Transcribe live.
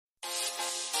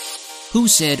who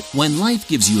said, when life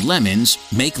gives you lemons,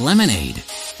 make lemonade.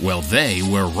 Well, they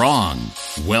were wrong.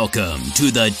 Welcome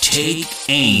to the Take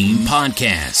Aim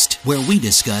podcast, where we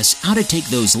discuss how to take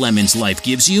those lemons life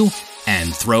gives you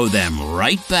and throw them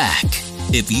right back.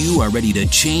 If you are ready to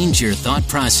change your thought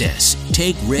process,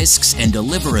 take risks, and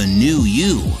deliver a new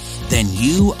you, then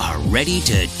you are ready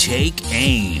to take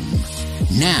aim.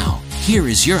 Now, here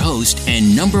is your host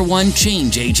and number one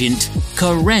change agent,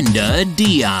 Karenda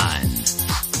Dion.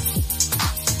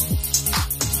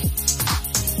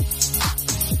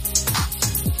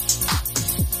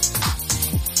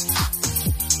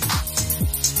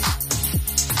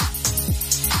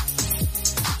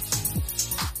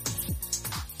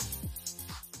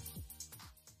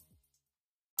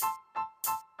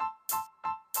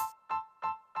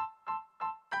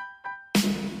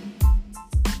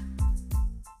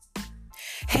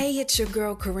 Hey, it's your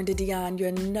girl, Karenda Dion,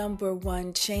 your number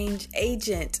one change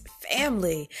agent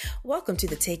family. Welcome to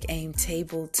the Take Aim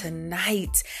table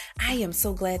tonight. I am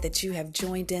so glad that you have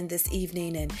joined in this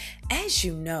evening. And as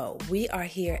you know, we are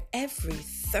here every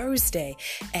Thursday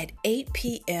at 8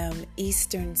 p.m.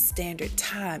 Eastern Standard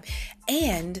Time.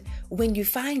 And when you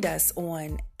find us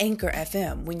on Anchor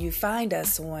FM, when you find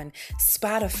us on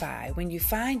Spotify, when you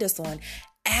find us on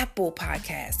Apple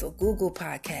Podcasts or Google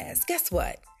Podcasts, guess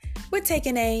what? We're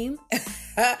taking aim.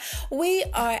 We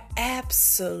are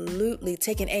absolutely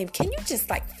taking aim. Can you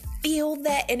just feel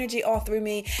that energy all through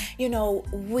me? You know,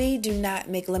 we do not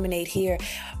make lemonade here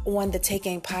on the Take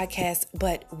Aim podcast,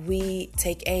 but we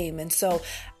take aim. And so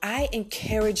I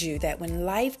encourage you that when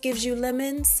life gives you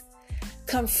lemons,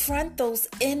 confront those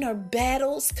inner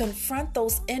battles, confront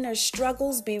those inner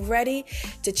struggles, be ready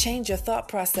to change your thought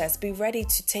process, be ready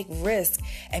to take risk,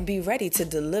 and be ready to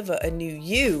deliver a new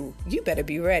you. You better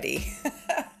be ready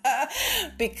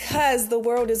because the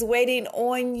world is waiting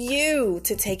on you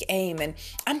to take aim. And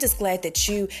I'm just glad that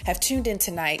you have tuned in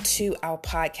tonight to our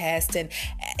podcast. And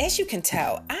as you can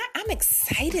tell, I'm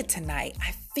excited tonight.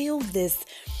 I feel this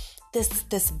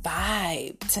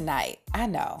vibe tonight. I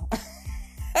know.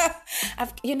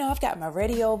 I've got my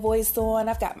radio voice on.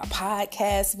 I've got my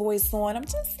podcast voice on.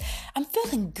 I'm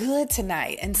feeling good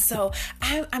tonight. And so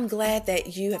I'm glad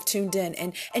that you have tuned in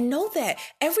and know that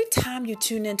every time you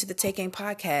tune into the Take Aim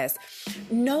podcast,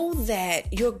 know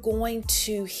that you're going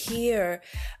to hear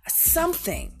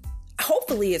something.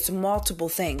 Hopefully it's multiple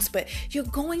things, but you're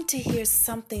going to hear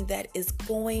something that is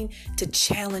going to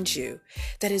challenge you,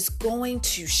 that is going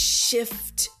to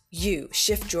shift you,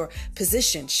 shift your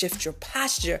position, shift your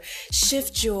posture,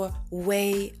 shift your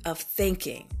way of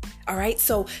thinking. All right.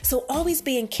 So always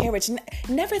be encouraged.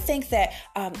 Never think that,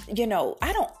 I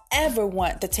don't ever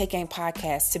want the Take Aim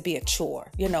podcast to be a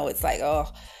chore. It's like, oh,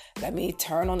 let me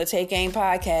turn on the Take Aim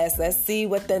podcast. Let's see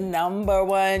what the number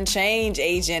one change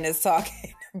agent is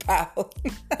talking about.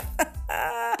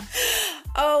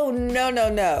 Oh, no,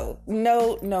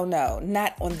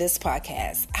 not on this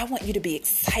podcast. I want you to be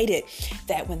excited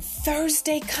that when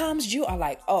Thursday comes, you are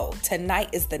like, oh,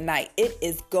 tonight is the night. It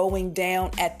is going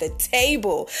down at the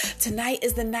table. Tonight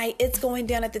is the night. It's going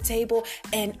down at the table.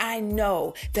 And I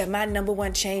know that my number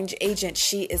one change agent,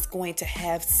 she is going to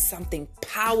have something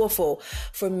powerful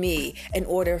for me in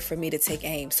order for me to take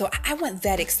aim. So I want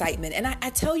that excitement. And I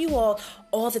tell you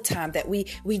all the time that we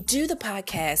do the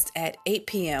podcast at 8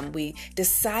 p.m. We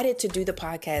decided to do the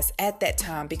podcast at that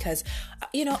time because,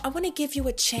 I want to give you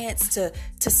a chance to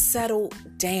settle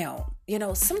down.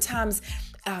 Sometimes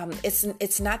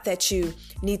it's not that you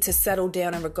need to settle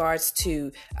down in regards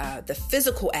to the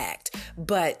physical act,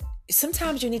 but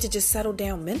sometimes you need to just settle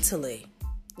down mentally.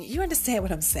 You understand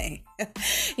what I'm saying?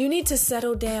 You need to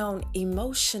settle down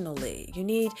emotionally. You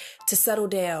need to settle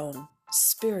down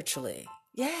spiritually.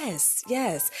 Yes.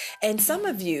 And some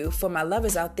of you, for my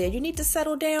lovers out there, you need to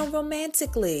settle down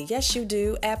romantically. Yes, you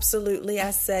do. Absolutely.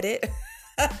 I said it.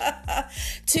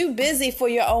 Too busy for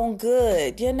your own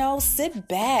good. Sit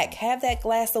back, have that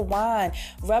glass of wine,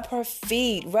 rub her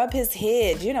feet, rub his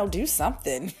head, do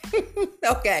something.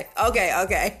 Okay.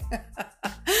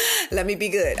 Let me be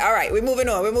good. All right, we're moving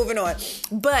on.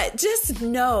 But just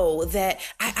know that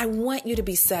I want you to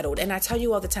be settled. And I tell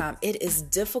you all the time, it is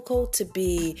difficult to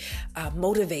be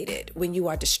motivated when you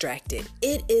are distracted.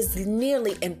 It is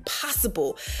nearly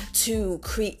impossible to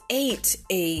create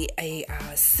a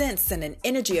sense and an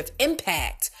energy of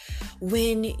impact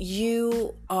when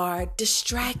you are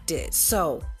distracted.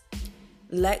 So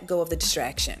let go of the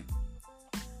distraction.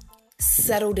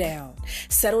 settle down.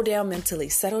 Settle down mentally,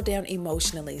 settle down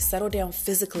emotionally, settle down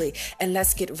physically, and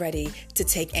let's get ready to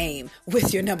take aim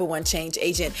with your number one change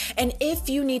agent. And if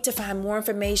you need to find more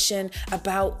information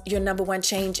about your number one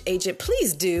change agent,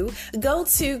 please do go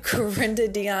to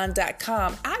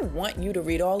CorindaDion.com. I want you to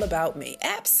read all about me.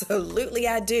 Absolutely,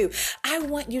 I do. I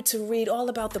want you to read all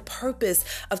about the purpose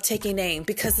of taking aim,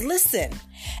 because listen,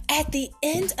 at the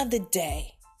end of the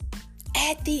day,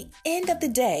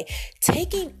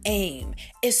 taking aim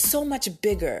is so much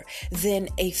bigger than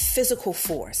a physical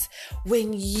force.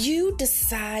 When you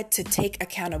decide to take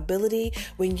accountability,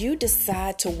 when you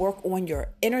decide to work on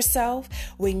your inner self,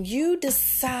 when you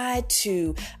decide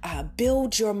to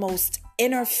build your most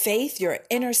inner faith, your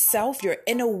inner self, your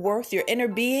inner worth, your inner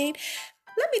being,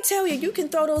 let me tell you, you can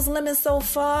throw those lemons so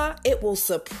far, it will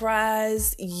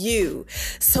surprise you.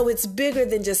 So it's bigger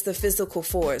than just the physical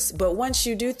force. But once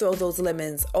you do throw those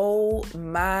lemons, oh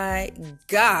my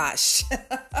gosh.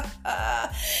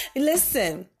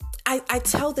 Listen, I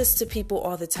tell this to people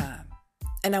all the time.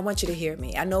 And I want you to hear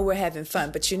me. I know we're having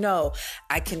fun, but you know,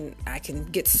 I can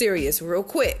get serious real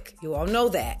quick. You all know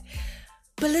that.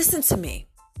 But listen to me.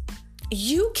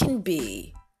 You can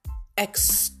be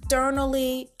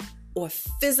externally or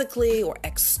physically or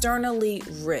externally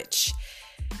rich,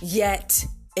 yet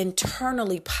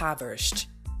internally impoverished.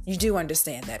 You do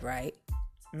understand that, right?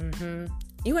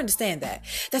 You understand that.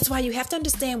 That's why you have to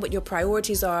understand what your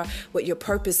priorities are, what your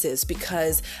purpose is,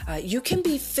 because you can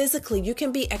be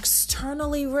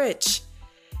externally rich.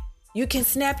 You can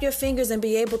snap your fingers and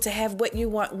be able to have what you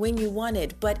want when you want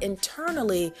it. But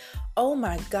internally, oh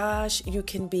my gosh, you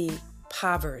can be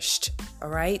impoverished. All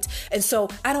right. And so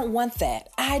I don't want that.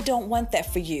 I don't want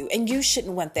that for you. And you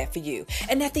shouldn't want that for you.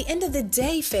 And at the end of the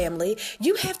day, family,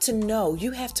 you have to know,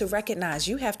 you have to recognize,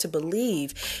 you have to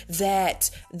believe that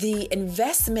the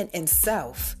investment in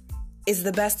self is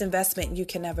the best investment you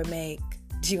can ever make.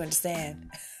 Do you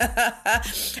understand?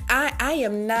 I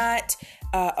am not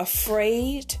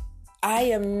afraid. I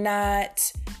am not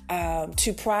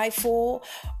too prideful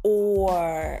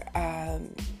or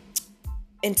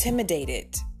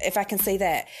intimidated, if I can say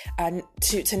that,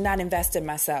 to not invest in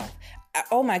myself.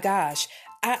 Oh my gosh.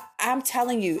 I'm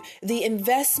telling you, the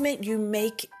investment you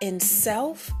make in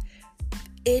self,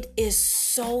 it is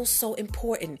so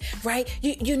important, right?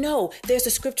 You know, there's a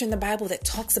scripture in the Bible that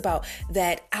talks about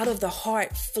that out of the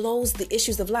heart flows the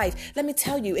issues of life. Let me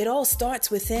tell you, it all starts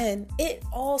within. It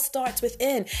all starts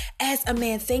within. As a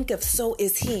man thinketh, so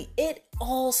is he. It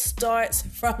all starts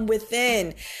from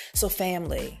within. So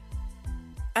family,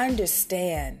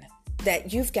 understand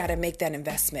that you've got to make that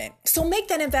investment. So make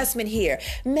that investment here.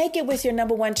 Make it with your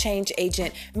number one change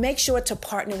agent. Make sure to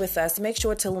partner with us. Make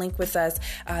sure to link with us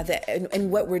in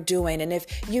what we're doing. And if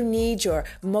you need your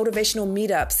motivational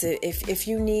meetups, if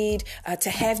you need to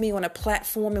have me on a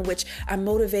platform in which I'm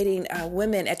motivating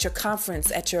women at your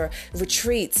conference, at your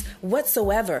retreats,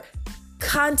 whatsoever,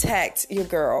 contact your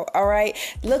girl. All right.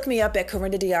 Look me up at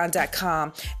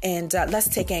CorindaDion.com and let's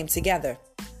take aim together.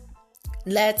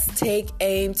 Let's take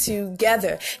aim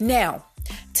together. Now,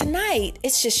 tonight,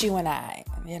 it's just you and I.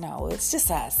 You know, it's just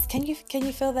us. Can you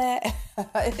feel that?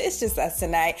 It's just us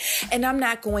tonight. And I'm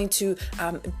not going to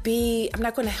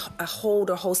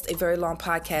hold or host a very long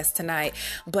podcast tonight,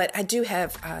 but I do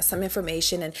have some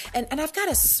information and I've got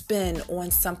a spin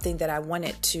on something that I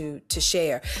wanted to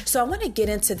share. So I want to get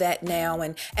into that now.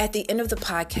 And at the end of the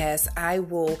podcast, I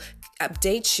will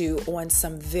update you on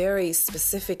some very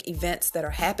specific events that are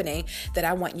happening that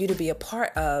I want you to be a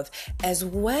part of, as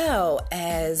well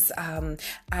as I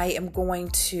am going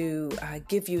to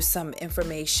give you some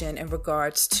information in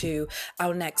regards to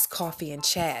our next coffee and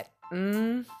chat.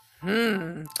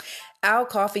 Our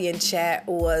coffee and chat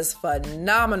was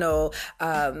phenomenal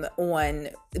on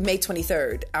May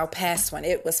 23rd, our past one.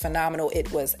 It was phenomenal.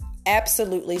 It was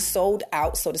absolutely sold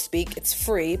out, so to speak. It's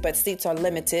free, but seats are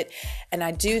limited. And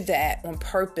I do that on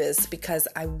purpose because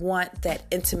I want that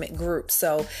intimate group.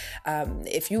 So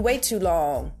if you wait too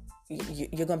long,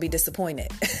 you're going to be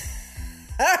disappointed.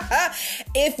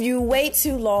 If you wait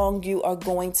too long, you are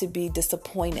going to be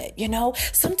disappointed. You know,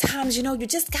 sometimes, you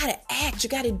just got to act. You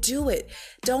got to do it.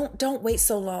 Don't wait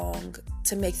so long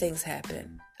to make things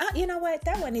happen. You know what?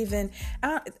 That wasn't even,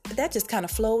 that just kind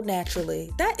of flowed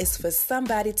naturally. That is for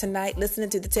somebody tonight listening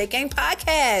to the Take Aim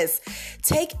podcast.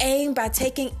 Take aim by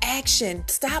taking action.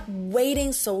 Stop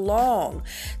waiting so long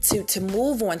to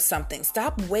move on something.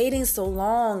 Stop waiting so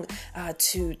long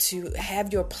to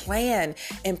have your plan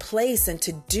in place and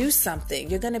to do something.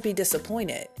 You're going to be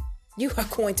disappointed. You are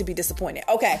going to be disappointed.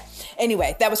 Okay.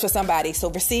 Anyway, that was for somebody. So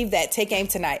receive that. Take aim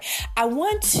tonight. I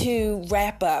want to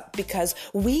wrap up because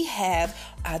we have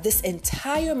this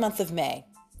entire month of May.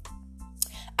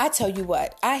 I tell you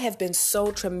what, I have been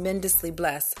so tremendously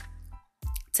blessed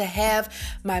to have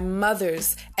my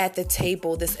mothers at the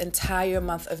table this entire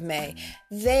month of May.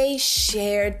 They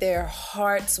shared their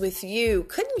hearts with you.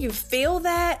 Couldn't you feel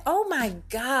that? Oh my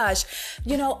gosh.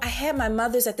 You know, I had my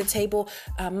mothers at the table,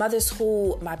 mothers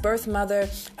who, my birth mother,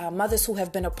 mothers who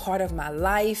have been a part of my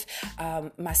life,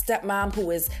 my stepmom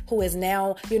who is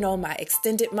now, you know, my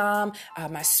extended mom,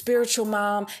 my spiritual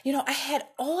mom. You know, I had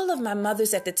all of my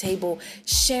mothers at the table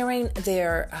sharing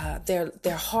their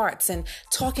hearts and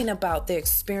talking about their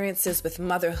experiences with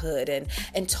motherhood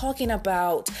and talking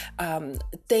about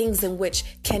things in which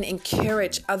can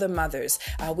encourage other mothers.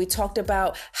 We talked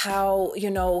about how, you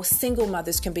know, single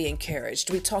mothers can be encouraged.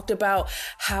 We talked about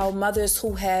how mothers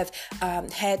who have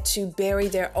had to bury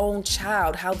their own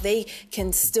child, how they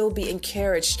can still be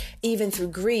encouraged even through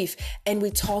grief. And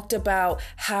we talked about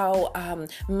how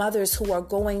mothers who are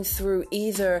going through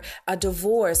either a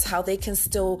divorce, how they can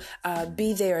still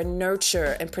be there and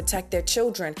nurture and protect their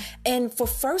children. And for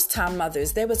first-time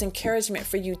mothers, there was encouragement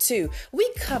for you too.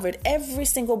 We covered every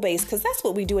single base because that's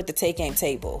what we do at the Take Aim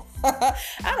table.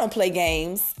 I don't play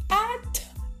games.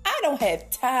 I don't have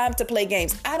time to play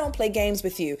games. I don't play games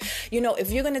with you. You know,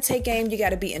 if you're going to take aim, you got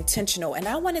to be intentional. And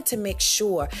I wanted to make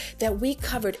sure that we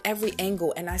covered every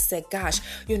angle. And I said, gosh,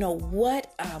 you know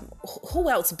what?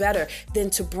 Who else better than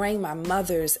to bring my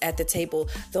mothers at the table?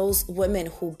 Those women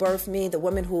who birthed me, the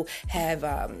women who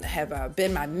have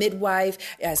been my midwife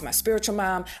as my spiritual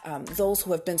mom, those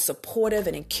who have been supportive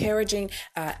and encouraging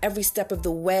every step of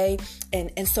the way.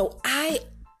 And so I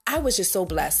was just so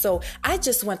blessed. So I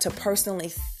just want to personally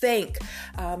thank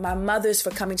my mothers for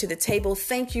coming to the table.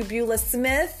 Thank you, Beulah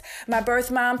Smith, my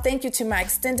birth mom. Thank you to my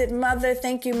extended mother.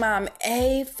 Thank you, Mom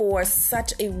A, for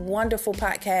such a wonderful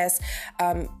podcast.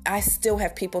 I still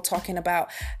have people talking about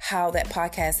how that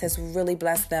podcast has really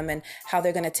blessed them and how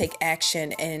they're going to take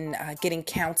action in getting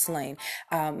counseling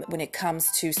when it comes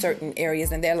to certain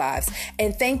areas in their lives.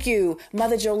 And thank you,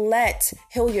 Mother Jolette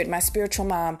Hilliard, my spiritual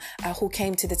mom, who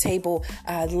came to the table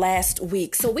last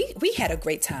week. So we had a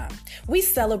great time. We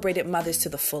celebrated mothers to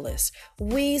the fullest.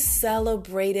 We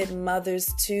celebrated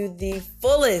mothers to the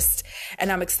fullest.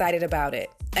 And I'm excited about it.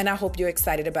 And I hope you're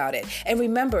excited about it. And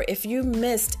remember, if you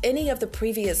missed any of the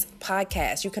previous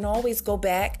podcasts, you can always go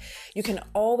back. You can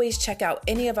always check out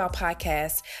any of our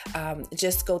podcasts.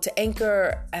 Just go to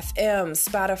Anchor FM,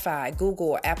 Spotify, Google,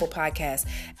 or Apple Podcasts,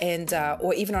 and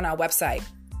or even on our website.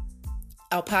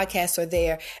 Our podcasts are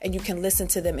there and you can listen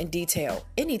to them in detail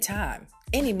anytime,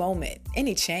 any moment,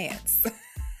 any chance.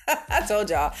 I told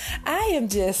y'all, I'm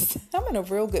in a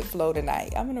real good flow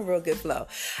tonight. I'm in a real good flow.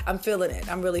 I'm feeling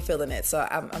it. I'm really feeling it. So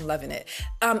I'm loving it.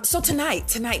 So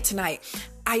tonight,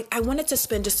 I wanted to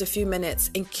spend just a few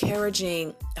minutes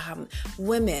encouraging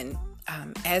women,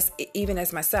 as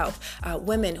myself,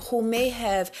 women who may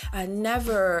have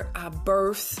never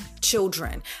birthed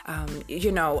children.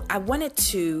 I wanted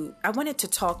to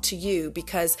talk to you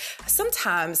because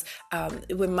sometimes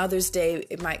when Mother's Day,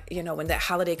 it might, when that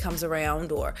holiday comes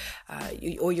around, or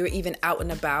you're even out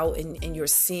and about and you're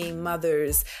seeing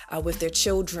mothers with their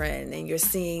children, and you're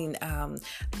seeing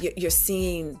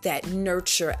that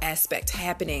nurture aspect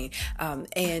happening,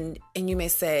 and you may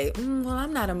say, well,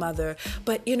 I'm not a mother,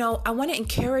 but I want to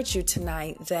encourage you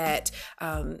tonight that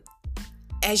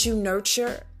as you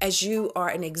nurture, as you are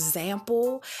an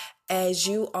example, as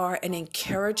you are an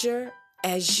encourager,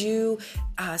 as you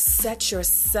set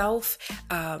yourself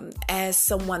as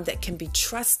someone that can be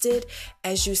trusted,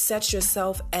 as you set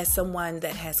yourself as someone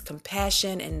that has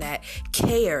compassion and that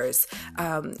cares,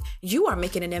 you are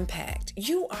making an impact.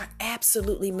 You are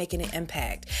absolutely making an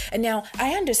impact. And now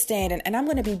I understand, and I'm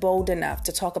going to be bold enough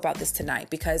to talk about this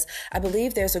tonight, because I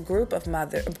believe there's a group of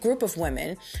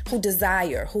women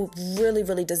who really,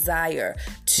 really desire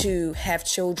to have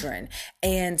children,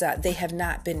 and they have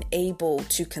not been able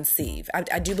to conceive.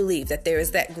 I do believe that there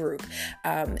is that group.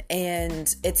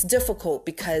 And it's difficult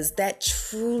because that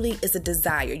truly is a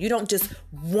desire. You don't just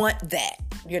want that.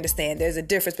 You understand? There's a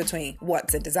difference between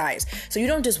wants and desires. So you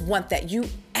don't just want that. You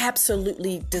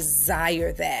absolutely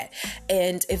desire that.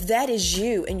 And if that is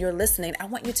you and you're listening, I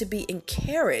want you to be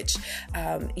encouraged.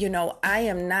 I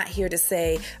am not here to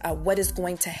say what is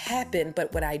going to happen,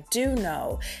 but what I do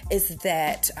know is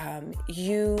that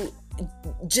you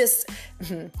just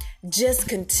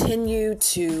continue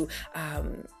to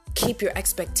Keep your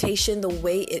expectation the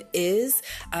way it is.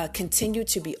 Continue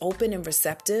to be open and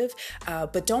receptive,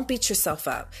 but don't beat yourself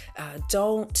up.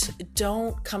 Don't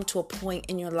come to a point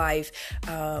in your life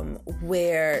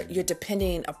where you're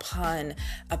depending upon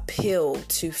a pill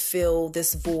to fill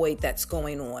this void that's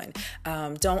going on.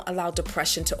 Don't allow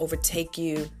depression to overtake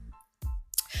you.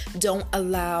 Don't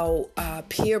allow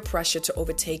peer pressure to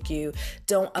overtake you.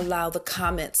 Don't allow the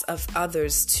comments of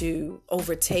others to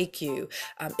overtake you.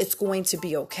 It's going to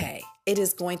be okay. It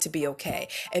is going to be okay.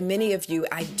 And many of you,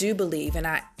 I do believe, and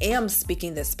I am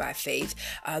speaking this by faith,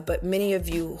 but many of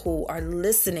you who are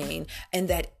listening, and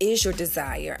that is your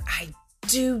desire, I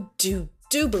do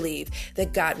believe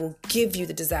that God will give you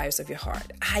the desires of your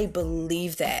heart. I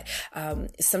believe that.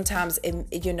 Sometimes,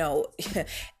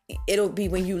 it'll be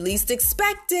when you least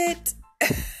expect it.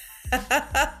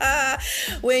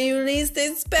 When you least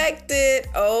expect it,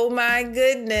 oh my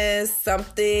goodness,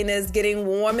 something is getting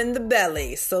warm in the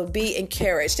belly. So be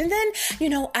encouraged. And then,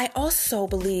 I also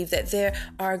believe that there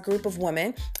are a group of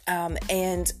women,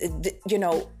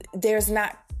 there's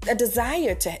not a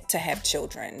desire to have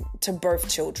children, to birth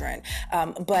children,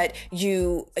 but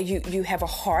you have a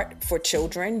heart for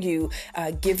children. You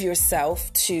give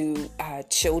yourself to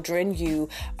children. You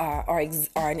are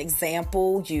an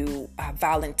example. You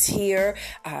volunteer.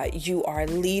 You are a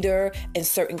leader in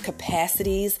certain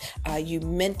capacities. You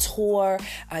mentor.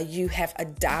 You have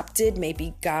adopted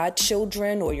maybe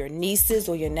godchildren or your nieces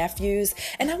or your nephews.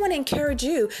 And I want to encourage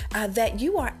you that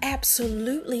you are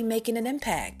absolutely making an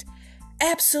impact.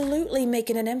 Absolutely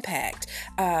making an impact.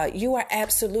 You are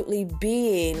absolutely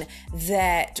being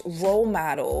that role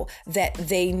model that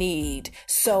they need.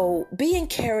 So be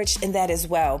encouraged in that as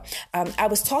well. I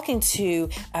was talking to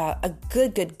a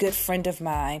good friend of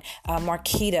mine,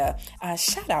 Marquita.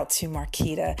 Shout out to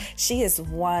Marquita. She is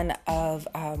one of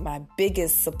my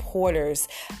biggest supporters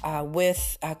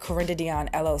with Corinda Dion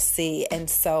LLC. And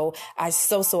so I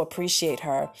so appreciate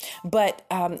her. But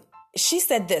she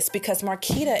said this, because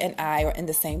Marquita and I are in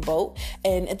the same boat,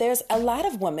 and there's a lot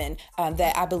of women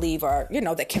that I believe are,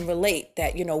 that can relate,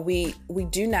 that, we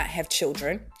do not have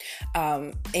children,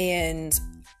 and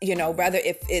rather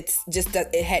if it's just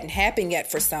that it hadn't happened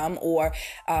yet for some, or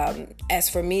as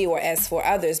for me or as for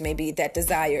others, maybe that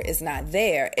desire is not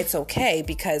there. It's okay,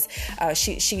 because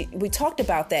we talked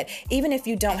about that. Even if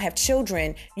you don't have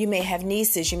children, you may have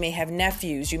nieces, you may have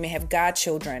nephews, you may have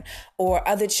godchildren or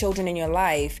other children in your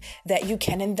life that you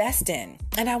can invest in.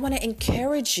 And I want to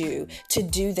encourage you to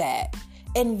do that.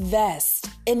 Invest.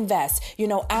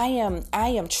 I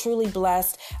am truly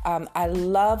blessed. I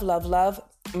love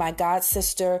my god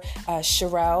sister,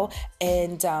 Sherelle,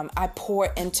 and I pour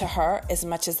into her as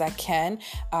much as I can.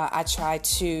 I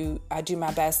do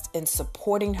my best in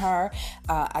supporting her.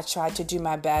 I try to do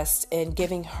my best in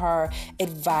giving her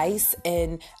advice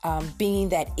and being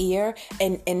that ear.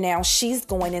 And now she's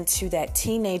going into that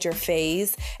teenager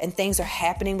phase, and things are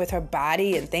happening with her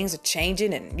body, and things are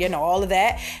changing, and all of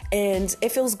that. And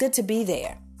it feels good to be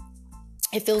there.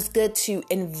 It feels good to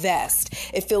invest.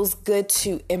 It feels good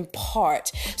to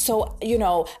impart. So,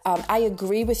 I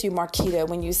agree with you, Marquita,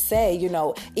 when you say,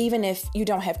 even if you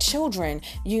don't have children,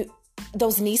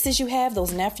 those nieces you have,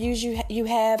 those nephews you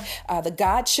have, the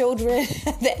godchildren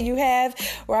that you have,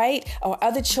 right? Or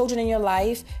other children in your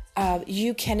life,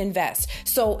 you can invest.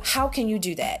 So how can you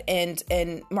do that? And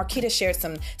Marquita shared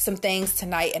some things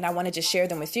tonight, and I wanted to share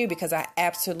them with you because I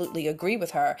absolutely agree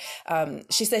with her.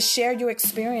 She says, share your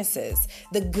experiences,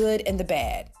 the good and the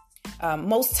bad.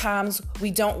 Most times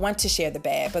we don't want to share the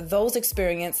bad, but those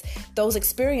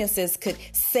experiences could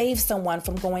save someone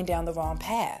from going down the wrong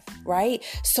path, right?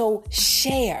 So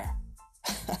share.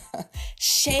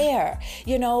 Share,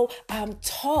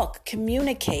 talk,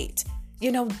 communicate.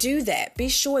 Do that. Be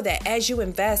sure that as you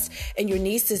invest in your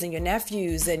nieces and your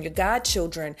nephews and your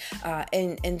godchildren,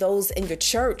 and those in your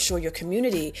church or your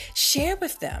community, share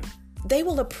with them. They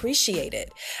will appreciate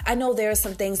it. I know there are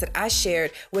some things that I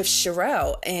shared with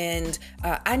Sherelle, and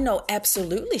I know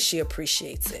absolutely she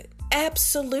appreciates it.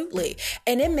 Absolutely.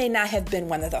 And it may not have been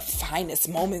one of the finest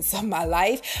moments of my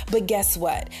life, but guess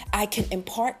what? I can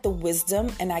impart the wisdom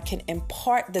and I can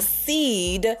impart the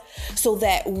seed so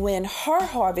that when her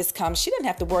harvest comes, she doesn't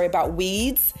have to worry about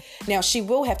weeds. Now, she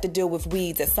will have to deal with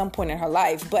weeds at some point in her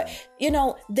life, but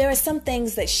there are some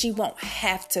things that she won't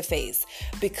have to face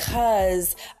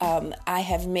because I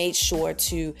have made sure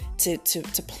to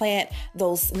plant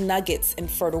those nuggets in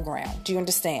fertile ground. Do you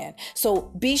understand?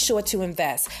 So be sure to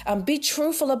invest. Be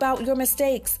truthful about your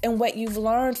mistakes and what you've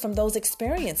learned from those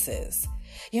experiences.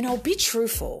 Be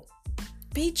truthful.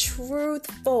 Be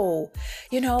truthful.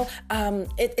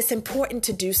 It's important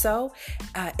to do so.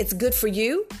 It's good for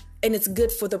you. And it's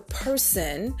good for the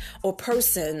person or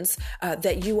persons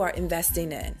that you are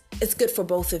investing in. It's good for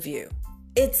both of you.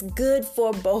 It's good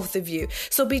for both of you.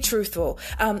 So be truthful.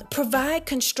 Provide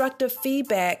constructive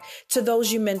feedback to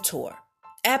those you mentor.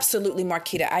 Absolutely,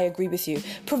 Marquita, I agree with you.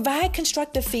 Provide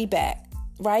constructive feedback,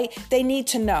 right? They need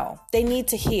to know. They need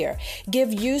to hear.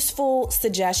 Give useful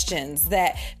suggestions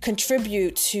that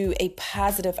contribute to a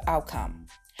positive outcome.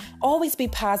 Always be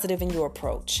positive in your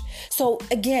approach. So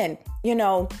again,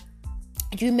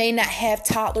 you may not have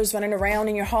toddlers running around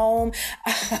in your home.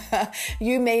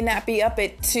 You may not be up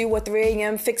at 2 or 3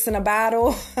 a.m. fixing a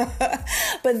bottle,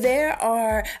 but there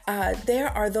are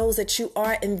those that you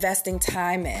are investing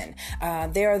time in.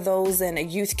 There are those in a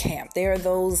youth camp. There are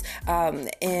those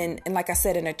in like I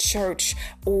said, in a church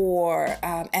or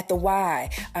at the Y,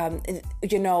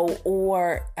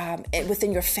 or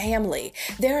within your family.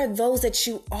 There are those that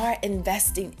you are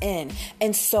investing in,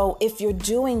 and so if you're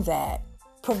doing that,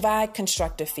 provide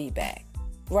constructive feedback,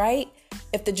 right?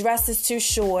 If the dress is too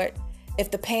short, if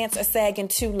the pants are sagging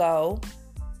too low,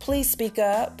 please speak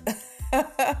up.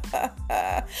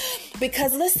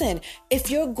 Because listen,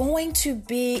 if you're going to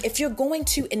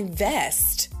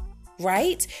invest,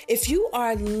 right? If you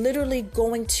are literally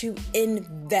going to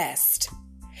invest,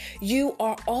 you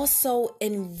are also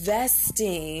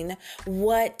investing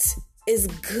what is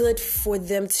good for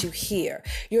them to hear.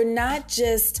 You're not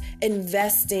just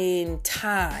investing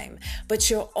time, but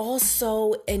you're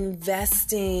also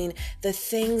investing the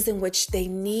things in which they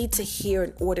need to hear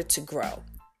in order to grow,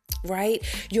 right?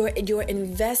 You're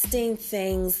investing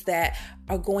things that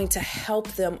are going to help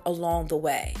them along the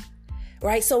way.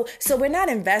 Right. So we're not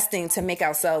investing to make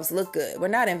ourselves look good. We're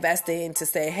not investing to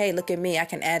say, hey, look at me. I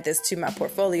can add this to my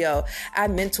portfolio. I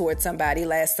mentored somebody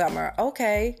last summer.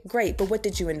 Okay, great. But what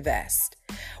did you invest?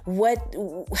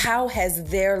 How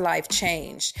has their life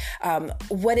changed?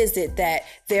 What is it that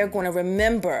they're going to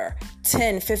remember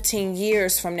 10, 15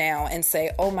 years from now and say,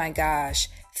 oh my gosh,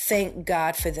 thank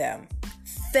God for them.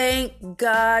 Thank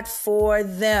God for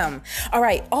them. All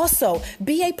right. Also,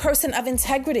 be a person of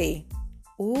integrity.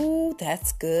 Ooh,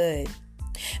 that's good.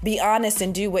 Be honest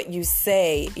and do what you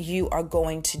say you are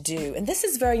going to do. And this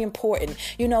is very important.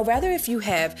 Rather if you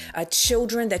have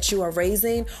children that you are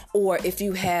raising, or if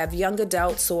you have young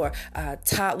adults or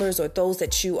toddlers or those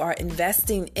that you are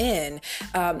investing in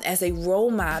as a role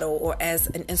model or as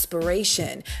an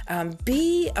inspiration,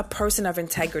 be a person of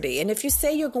integrity. And if you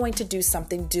say you're going to do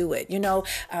something, do it.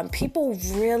 People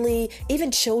really,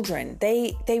 even children,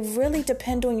 they really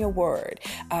depend on your word.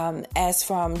 As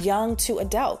from young to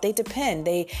adult, they depend.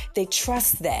 They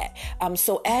trust that.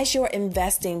 So as you're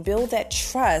investing, build that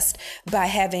trust by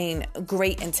having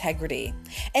great integrity.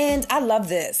 And I love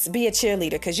this. Be a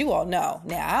cheerleader, because you all know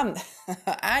now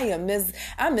I'm Miss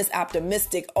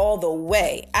Optimistic all the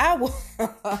way. I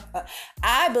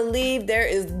believe there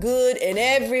is good in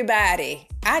everybody.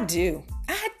 I do.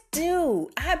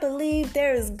 I believe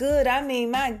there is good. I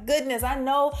mean, my goodness, I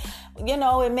know,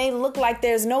 it may look like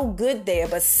there's no good there,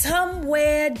 but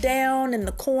somewhere down in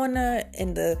the corner,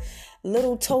 in the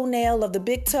little toenail of the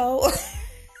big toe,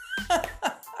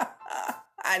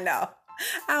 I know.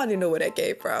 I don't even know where that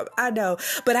came from. I know,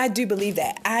 but I do believe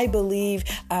that. I believe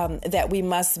that we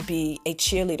must be a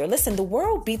cheerleader. Listen, the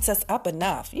world beats us up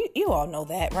enough. You all know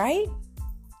that, right?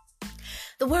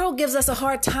 The world gives us a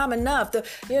hard time enough.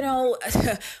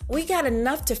 We got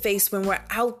enough to face when we're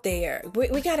out there.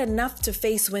 We got enough to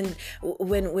face when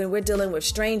we're dealing with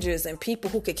strangers and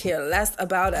people who could care less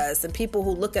about us and people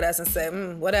who look at us and say,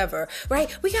 whatever,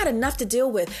 right? We got enough to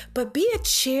deal with, but be a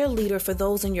cheerleader for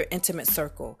those in your intimate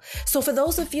circle. So for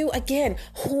those of you, again,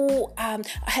 who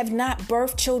have not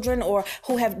birthed children or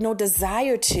who have no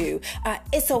desire to,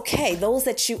 it's okay. Those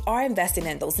that you are investing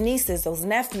in, those nieces, those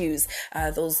nephews,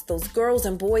 those girls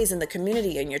and boys in the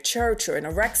community, in your church or in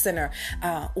a rec center,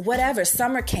 whatever,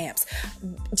 summer camps,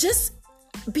 just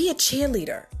be a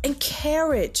cheerleader.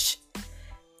 Encourage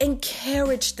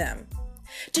them.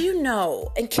 Do you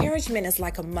know encouragement is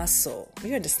like a muscle?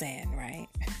 You understand, right?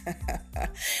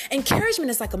 Encouragement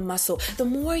is like a muscle. The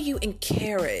more you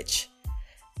encourage,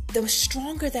 the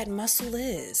stronger that muscle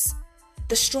is.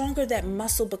 The stronger that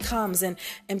muscle becomes. And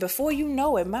before you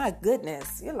know it, my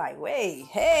goodness, you're like, wait,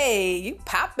 hey, you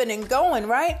popping and going,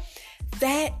 right?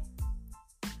 That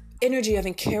energy of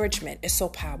encouragement is so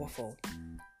powerful.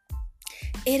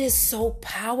 It is so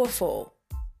powerful.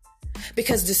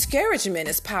 Because discouragement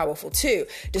is powerful too.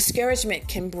 Discouragement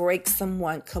can break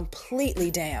someone completely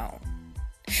down.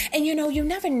 And you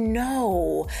never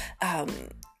know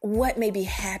what may be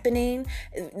happening,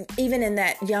 even in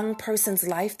that young person's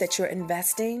life that you're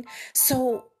investing.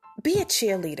 So be a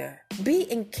cheerleader.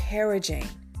 Be encouraging.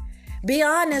 Be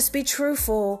honest, be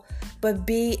truthful, but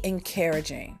be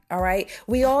encouraging. All right.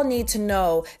 We all need to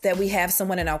know that we have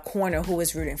someone in our corner who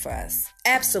is rooting for us.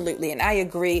 Absolutely. And I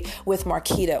agree with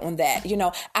Marquita on that.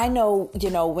 I know,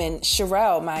 when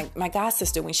Sherelle, my god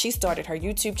sister, when she started her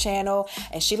YouTube channel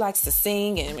and she likes to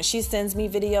sing and when she sends me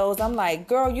videos, I'm like,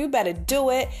 girl, you better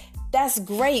do it. That's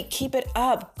great. Keep it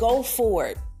up. Go for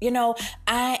it.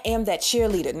 I am that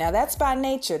cheerleader. Now that's by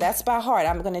nature. That's by heart.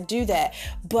 I'm going to do that.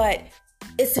 But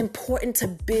it's important to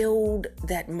build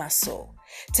that muscle,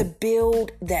 to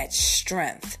build that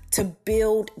strength, to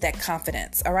build that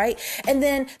confidence. All right. And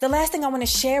then the last thing I want to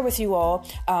share with you all,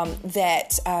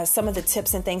 that some of the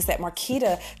tips and things that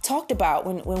Marquita talked about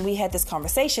when we had this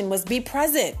conversation was be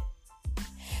present.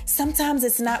 Sometimes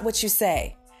it's not what you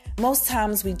say. Most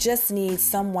times we just need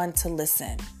someone to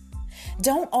listen. You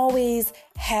don't always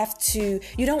have to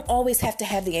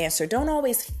have the answer. Don't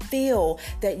always feel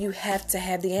that you have to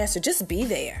have the answer. Just be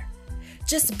there.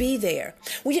 Just be there.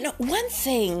 Well, one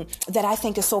thing that I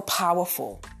think is so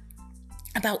powerful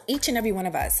about each and every one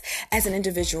of us as an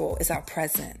individual is our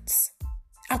presence.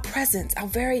 Our presence, our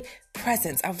very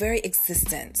presence, our very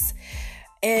existence.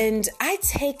 And I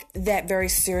take that very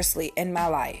seriously in my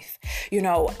life.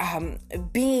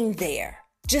 Being there,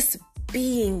 just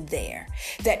being there,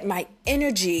 that my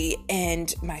energy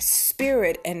and my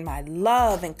spirit and my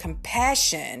love and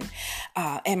compassion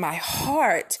and my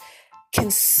heart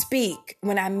can speak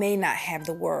when I may not have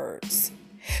the words.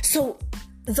 So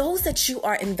those that you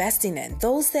are investing in,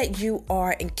 those that you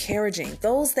are encouraging,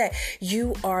 those that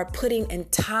you are putting in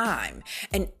time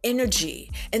and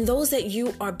energy, and those that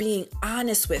you are being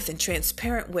honest with and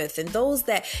transparent with, and those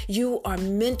that you are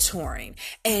mentoring,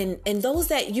 and those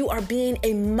that you are being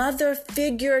a mother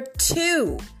figure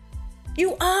to.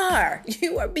 You are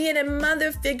being a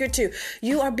mother figure to.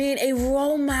 You are being a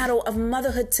role model of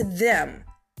motherhood to them.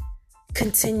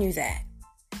 Continue that.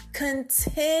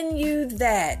 Continue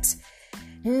that.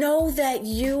 Know that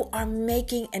you are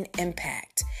making an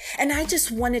impact. And I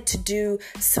just wanted to do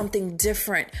something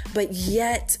different, but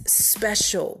yet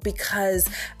special, because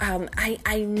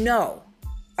I know,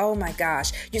 oh my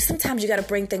gosh, sometimes you got to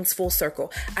bring things full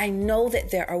circle. I know that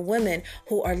there are women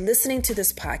who are listening to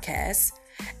this podcast.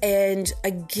 And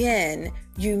again,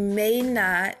 you may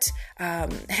not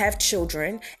have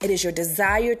children. It is your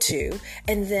desire to.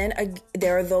 And then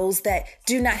there are those that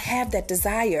do not have that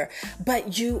desire,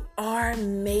 but you are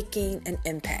making an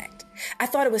impact. I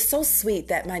thought it was so sweet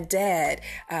that my dad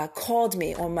called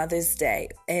me on Mother's Day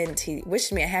and he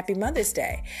wished me a happy Mother's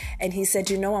Day. And he said,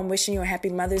 I'm wishing you a happy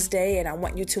Mother's Day and I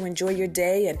want you to enjoy your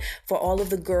day, and for all of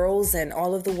the girls and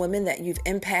all of the women that you've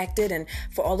impacted, and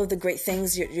for all of the great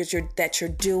things that you're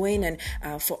doing, and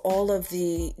for all of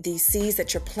the seeds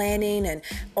that you're planting, and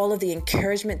all of the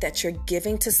encouragement that you're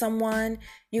giving to someone.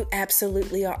 You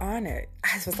absolutely are honored.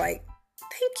 I was like,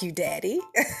 thank you, Daddy.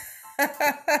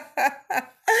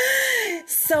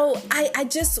 So I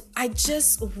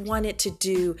just wanted to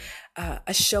do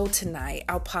a show tonight,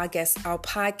 our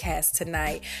podcast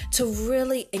tonight, to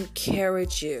really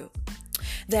encourage you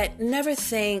that never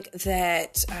think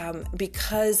that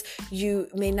because you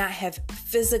may not have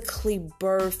physically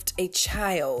birthed a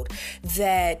child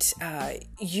that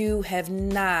you have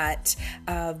not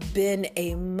been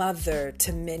a mother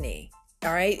to many.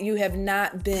 All right. You have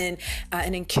not been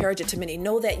an encourager to many.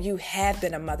 Know that you have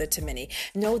been a mother to many.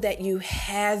 Know that you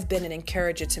have been an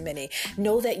encourager to many.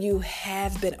 Know that you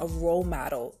have been a role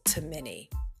model to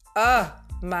many. Oh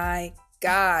my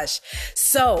gosh.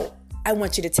 So I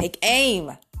want you to take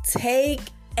aim. Take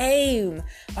aim.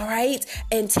 All right.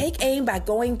 And take aim by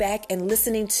going back and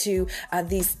listening to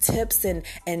these tips and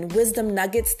wisdom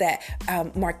nuggets that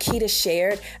Marquita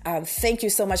shared. Thank you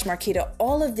so much, Marquita.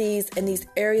 All of these and these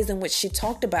areas in which she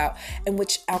talked about, in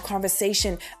which our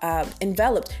conversation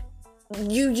enveloped,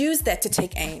 you use that to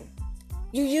take aim.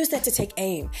 You use that to take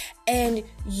aim. And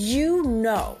you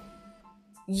know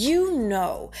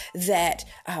that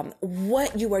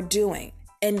what you are doing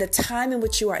and the time in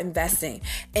which you are investing,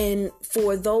 and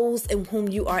for those in whom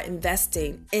you are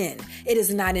investing in, it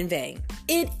is not in vain.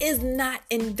 It is not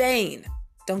in vain.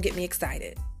 Don't get me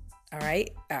excited. All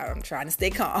right. I'm trying to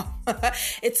stay calm.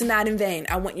 It's not in vain.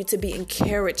 I want you to be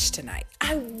encouraged tonight.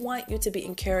 I want you to be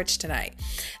encouraged tonight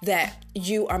that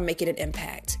you are making an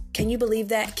impact. Can you believe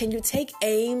that? Can you take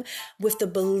aim with the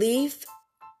belief,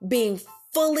 being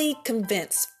fully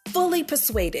convinced, fully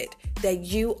persuaded that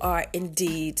you are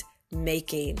indeed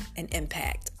making an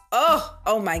impact?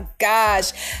 Oh my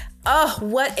gosh. Oh,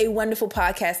 what a wonderful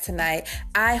podcast tonight.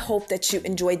 I hope that you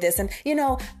enjoyed this. And,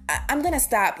 I'm going to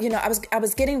stop. I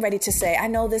was getting ready to say, I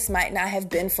know this might not have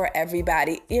been for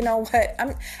everybody. You know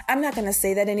what? I'm not going to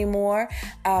say that anymore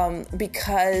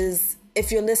because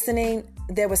if you're listening,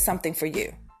 there was something for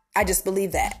you. I just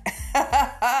believe that.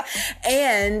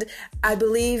 And I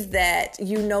believe that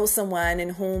you know someone in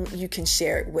whom you can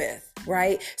share it with,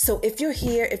 right? So if you're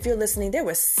here, if you're listening, there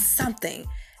was something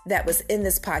that was in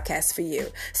this podcast for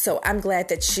you. So I'm glad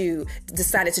that you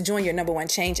decided to join your number one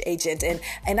change agent.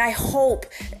 And I hope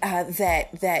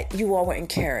that you all were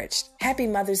encouraged. Happy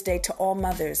Mother's Day to all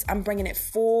mothers. I'm bringing it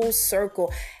full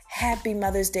circle. Happy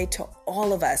Mother's Day to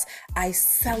all of us. I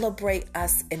celebrate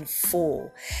us in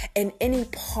full. In any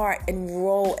part and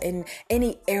role, in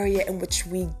any area in which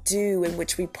we do, in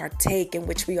which we partake, in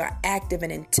which we are active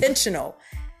and intentional.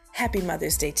 Happy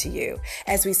Mother's Day to you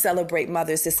as we celebrate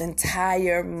mothers this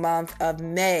entire month of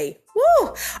May.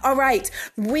 Woo! All right.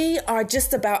 We are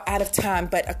just about out of time,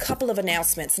 but a couple of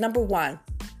announcements. Number one,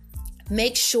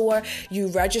 make sure you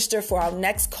register for our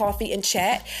next coffee and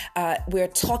chat. We're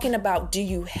talking about, do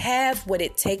you have what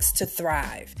it takes to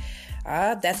thrive?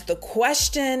 That's the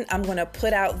question I'm going to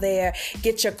put out there.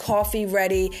 Get your coffee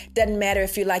ready. Doesn't matter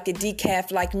if you like it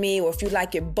decaf like me or if you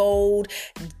like it bold.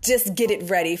 Just get it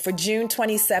ready for June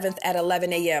 27th at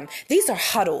 11 a.m. These are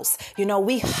huddles.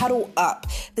 We huddle up.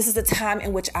 This is the time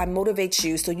in which I motivate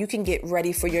you so you can get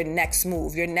ready for your next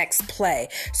move, your next play.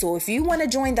 So if you want to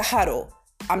join the huddle,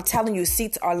 I'm telling you,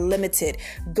 seats are limited.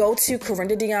 Go to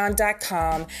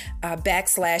CorindaDion.com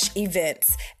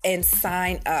 /events and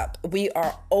sign up. We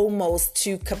are almost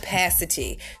to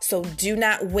capacity. So do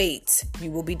not wait.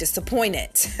 You will be disappointed.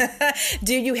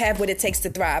 Do you have what it takes to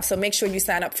thrive? So make sure you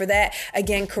sign up for that.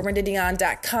 Again,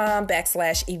 CorindaDion.com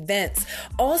 /events.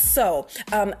 Also,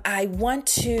 I want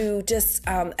to just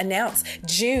announce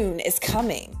June is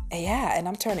coming. Yeah, and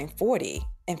I'm turning 40.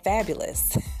 And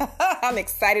fabulous. I'm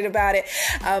excited about it.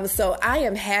 So I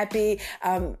am happy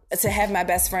to have my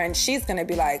best friend. She's going to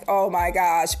be like, oh my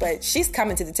gosh, but she's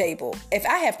coming to the table. If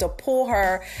I have to pull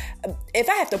her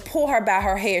by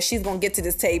her hair, she's going to get to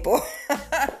this table.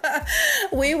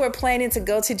 We were planning to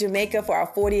go to Jamaica for our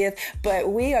 40th, but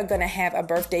we are going to have a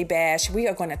birthday bash. We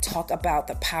are going to talk about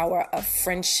the power of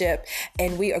friendship,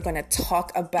 and we are going to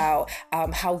talk about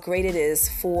how great it is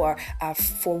for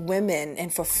women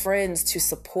and for friends to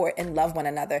support and love one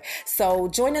another. So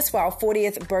join us for our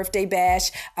 40th birthday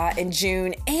bash in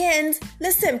June. And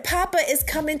listen, Papa is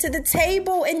coming to the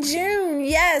table in June.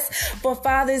 Yes, for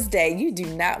Father's Day. You do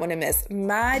not want to miss.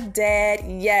 My dad,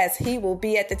 yes, he will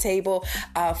be at the table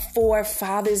for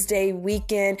Father's Day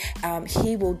weekend.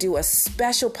 He will do a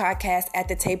special podcast at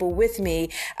the table with me,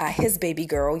 his baby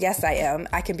girl. Yes, I am.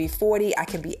 I can be 40. I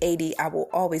can be 80. I will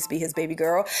always be his baby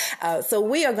girl. So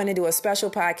we are going to do a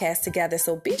special podcast together.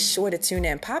 So be sure to tune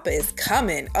in. Papa is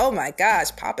coming. Oh my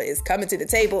gosh, Papa is coming to the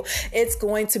table. It's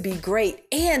going to be great.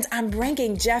 And I'm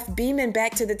bringing Jeff Beeman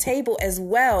back to the table as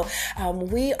well.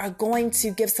 We are going to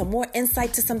give some more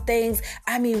insight to some things.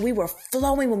 I mean, we were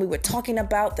flowing when we were talking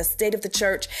about the state of the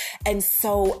church. And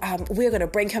so we're going to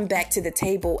bring him back to the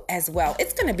table as well.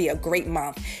 It's going to be a great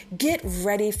month. Get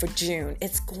ready for June.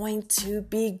 It's going to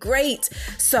be great.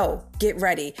 So get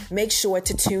ready. Make sure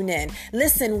to tune in.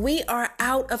 Listen, we are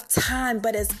out of time,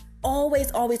 but as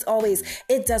always,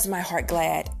 it does my heart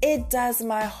glad. It does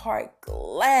my heart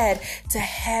glad to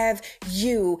have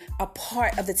you a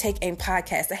part of the Take Aim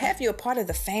podcast, to have you a part of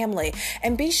the family.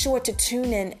 And be sure to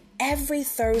tune in every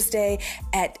Thursday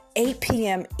at 8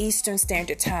 p.m. Eastern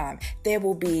Standard Time. There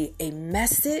will be a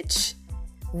message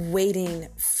waiting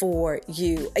for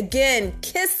you. Again,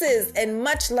 kisses and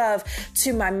much love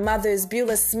to my mothers,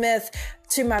 Beulah Smith,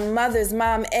 to my mother's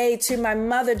Mom A, to my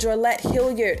mother, Jorlette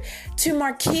Hilliard, to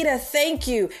Marquita, thank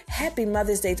you. Happy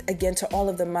Mother's Day again to all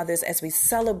of the mothers as we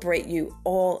celebrate you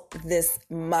all this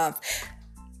month.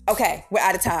 Okay, we're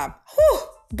out of time. Whew.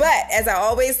 But as I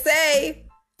always say,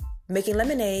 making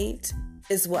lemonade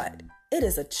is what? It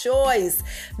is a choice.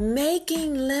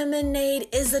 Making lemonade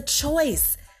is a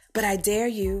choice. But I dare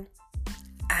you.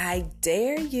 I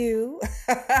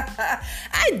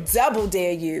double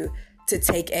dare you to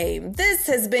take aim. This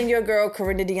has been your girl,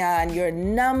 Corinda Dion, your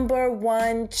number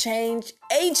one change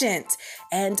agent.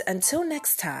 And until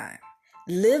next time,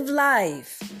 live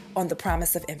life on the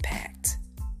promise of impact.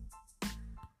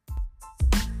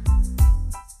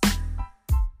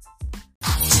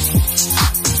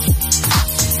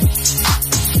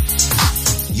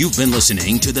 You've been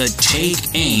listening to the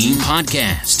Take Aim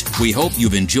podcast. We hope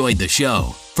you've enjoyed the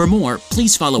show. For more,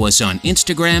 please follow us on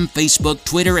Instagram, Facebook,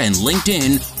 Twitter, and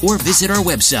LinkedIn, or visit our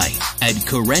website at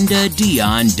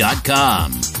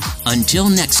CorindaDion.com. Until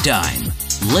next time,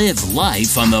 live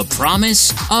life on the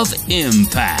promise of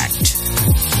impact.